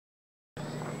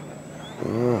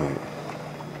Alright.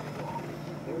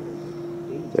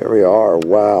 There we are.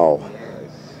 Wow.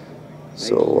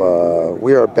 So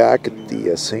we are back at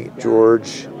the St.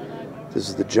 George. This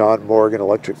is the John Morgan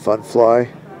Electric Fun Fly.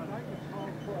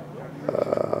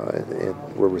 And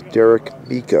we're with Derek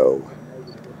Micko,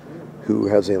 who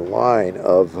has a line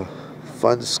of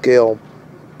fun scale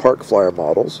park flyer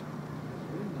models.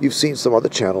 You've seen some on the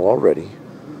channel already.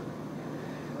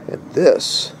 And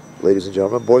this, ladies and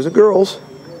gentlemen, boys and girls,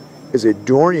 is a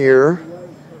Dornier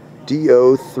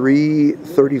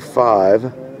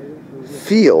DO335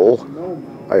 Pfeil,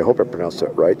 I hope I pronounced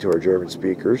that right to our German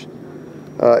speakers,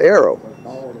 arrow.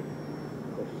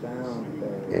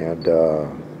 And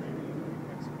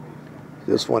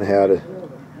this one had a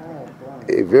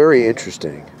very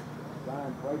interesting,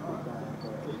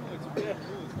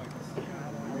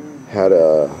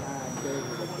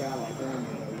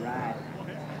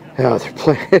 yeah,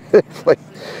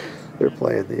 they're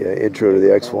playing the intro to the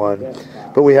X1,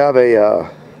 but we have a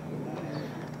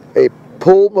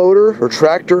pull motor or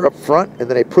tractor up front and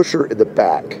then a pusher in the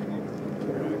back.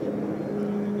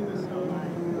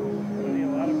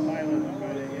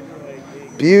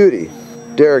 Beauty.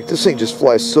 Derek, this thing just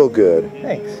flies so good.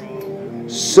 Thanks.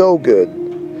 So good.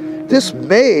 This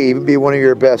may even be one of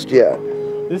your best yet.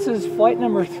 This is flight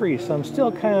number 3, so I'm still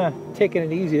kind of taking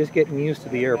it easy, just getting used to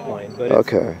the airplane. But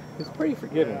it's pretty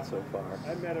forgiving so far.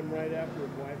 I met him right after his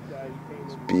wife died.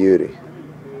 It's beauty.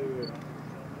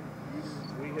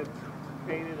 We had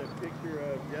painted a picture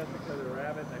of Jessica the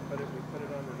rabbit, and we put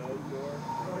it on the nose door.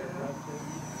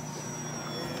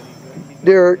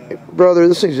 Derek, brother,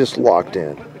 this thing's just locked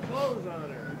in.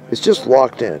 It's just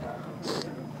locked in.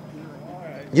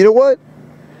 You know what?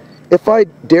 If I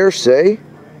dare say,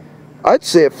 I'd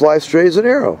say it flies straight as an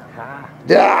arrow.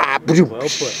 Well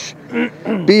put.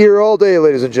 Be here all day,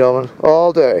 ladies and gentlemen.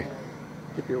 All day.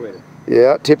 Tip your waiter.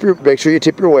 Yeah, make sure you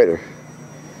tip your waiter.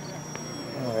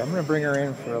 All right, I'm going to bring her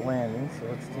in for a landing, so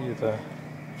let's do the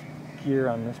gear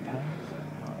on this pass.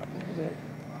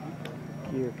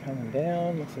 Gear coming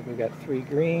down. Looks like we got 3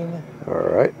 green. All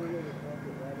right.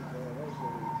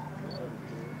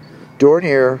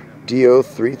 Dornier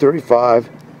DO335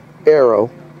 Arrow.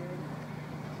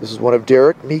 This is one of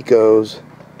Derek Micko's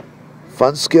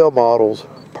fun scale models,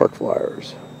 park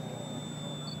flyers.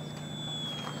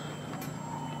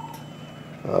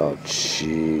 Oh,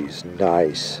 jeez,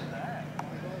 nice.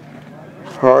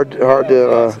 Hard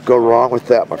to go wrong with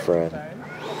that, my friend.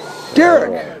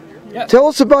 Derek, Yes. Tell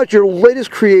us about your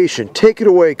latest creation. Take it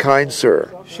away, kind sir.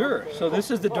 Sure. So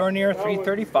this is the Dornier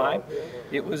 335.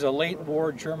 It was a late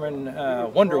war German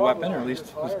wonder weapon, or at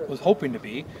least was hoping to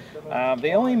be.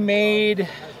 They only made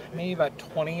maybe about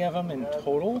 20 of them in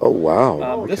total. Oh,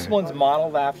 wow. Okay. This one's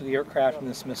modeled after the aircraft in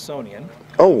the Smithsonian.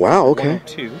 Oh, wow. Okay.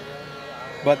 102.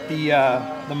 But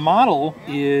the model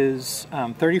is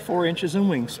 34 inches in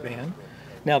wingspan.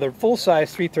 Now, the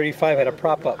full-size 335 had a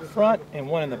prop up front and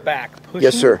one in the back pushing.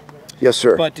 Yes, sir. Yes,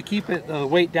 sir. But to keep it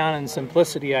weight down and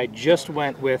simplicity, I just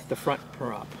went with the front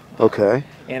prop. Okay.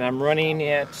 And I'm running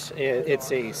it's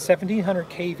a 1700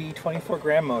 kV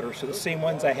 24-gram motor, so the same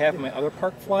ones I have in my other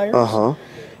park flyers.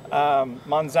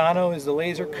 Manzano is the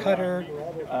laser cutter.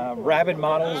 Rabid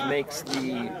Models makes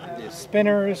the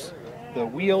spinners. The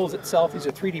wheels itself, these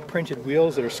are 3D printed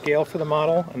wheels that are scaled for the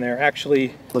model, and they're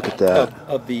actually look at that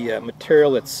of the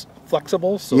material that's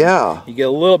flexible, so yeah, you get a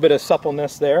little bit of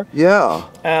suppleness there. Yeah.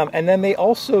 And then they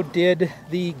also did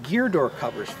the gear door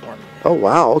covers for me. Oh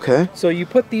wow, okay. So you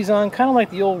put these on kind of like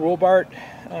the old Robart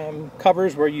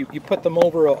covers, where you put them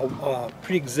over a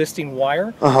pre-existing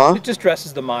wire. It just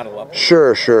dresses the model up.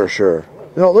 Sure, sure, sure.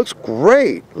 No, it looks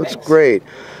great. Looks Thanks. great.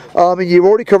 And you've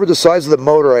already covered the size of the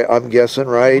motor, I'm guessing,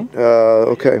 right?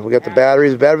 Okay, we got the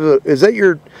batteries. Is that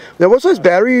your... Now, what size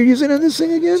battery are you using in this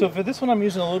thing again? So for this one, I'm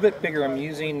using a little bit bigger. I'm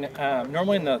using,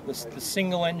 normally in the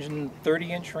single engine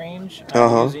 30-inch range,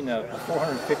 I'm using a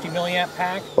 450 milliamp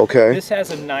pack. Okay. This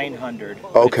has a 900.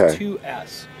 Okay. It's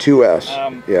 2S. 2S,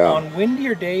 yeah. On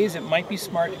windier days, it might be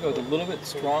smart to go with a little bit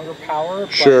stronger power.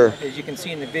 Sure. But as you can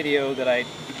see in the video that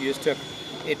you just took,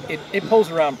 it pulls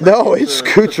around. No, it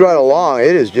scoots right along.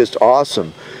 It is just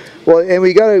awesome. Well, and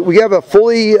we have a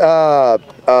fully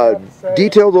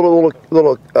detailed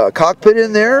little cockpit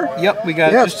in there. Yep, we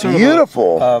got just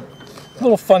beautiful.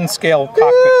 Little fun scale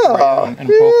cockpit and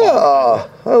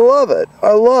profile. I love it.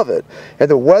 I love it.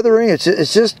 And the weathering, it's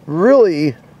just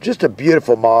really just a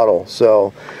beautiful model.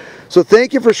 So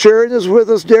thank you for sharing this with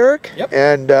us, Derek. Yep.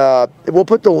 And we'll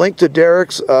put the link to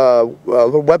Derek's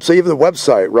website, even the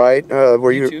website, right?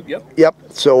 Where YouTube, yep. Yep.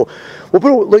 So we'll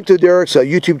put a link to Derek's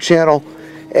YouTube channel.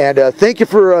 And thank you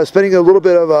for spending a little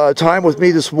bit of time with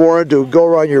me this morning to go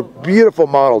around your beautiful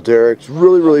model, Derek. It's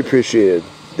really, really appreciated.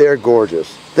 They're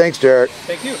gorgeous. Thanks, Derek.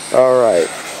 Thank you. All right.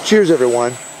 Cheers,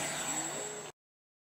 everyone.